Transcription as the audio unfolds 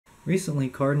Recently,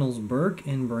 Cardinals Burke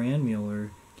and Brandmuller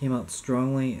came out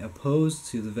strongly opposed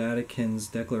to the Vatican's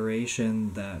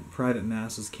declaration that private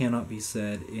masses cannot be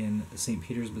said in St.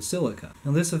 Peter's Basilica.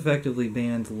 Now, this effectively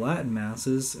banned Latin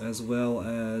masses as well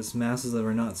as masses that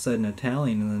were not said in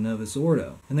Italian in the Novus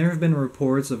Ordo. And there have been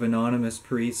reports of anonymous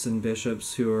priests and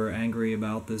bishops who are angry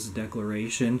about this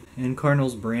declaration, and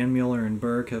Cardinals Brandmuller and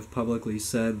Burke have publicly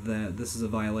said that this is a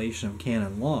violation of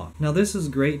canon law. Now, this is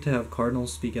great to have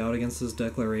cardinals speak out against this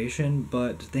declaration,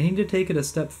 but they need to take it a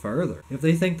step further. If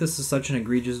they think this is such an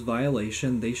egregious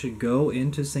violation, they should go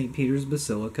into St. Peter's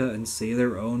Basilica and say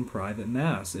their own private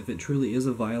mass. If it truly is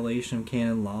a violation of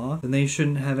canon law, then they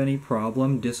shouldn't have any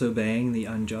problem disobeying the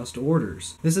unjust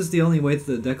orders. This is the only way that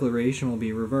the declaration will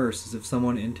be reversed, is if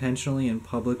someone intentionally and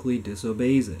publicly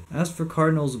disobeys it. As for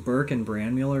Cardinals Burke and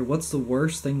Brandmuller, what's the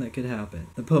worst thing that could happen?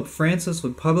 The Pope Francis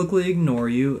would publicly ignore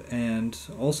you and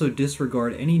also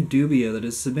disregard any dubia that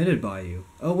is submitted by you.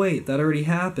 Oh wait, that already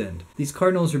happened. These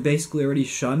cardinals are basically already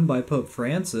shunned by Pope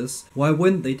Francis. Why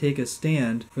wouldn't they take a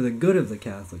stand for the good of the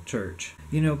Catholic Church?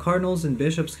 You know, cardinals and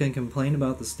bishops can complain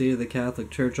about the state of the Catholic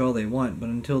Church all they want, but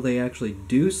until they actually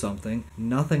do something,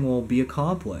 nothing will be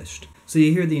accomplished. So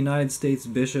you hear the United States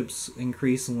bishops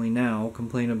increasingly now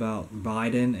complain about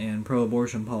Biden and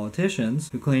pro-abortion politicians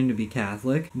who claim to be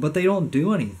Catholic, but they don't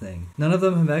do anything. None of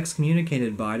them have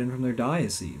excommunicated Biden from their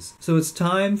diocese. So it's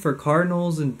time for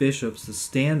cardinals and bishops to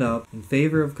stand up in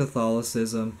favor of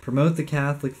Catholicism, promote the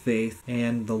Catholic faith,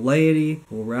 and the laity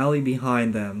will rally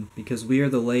behind them, because we are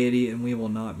the laity and we will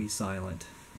not be silent.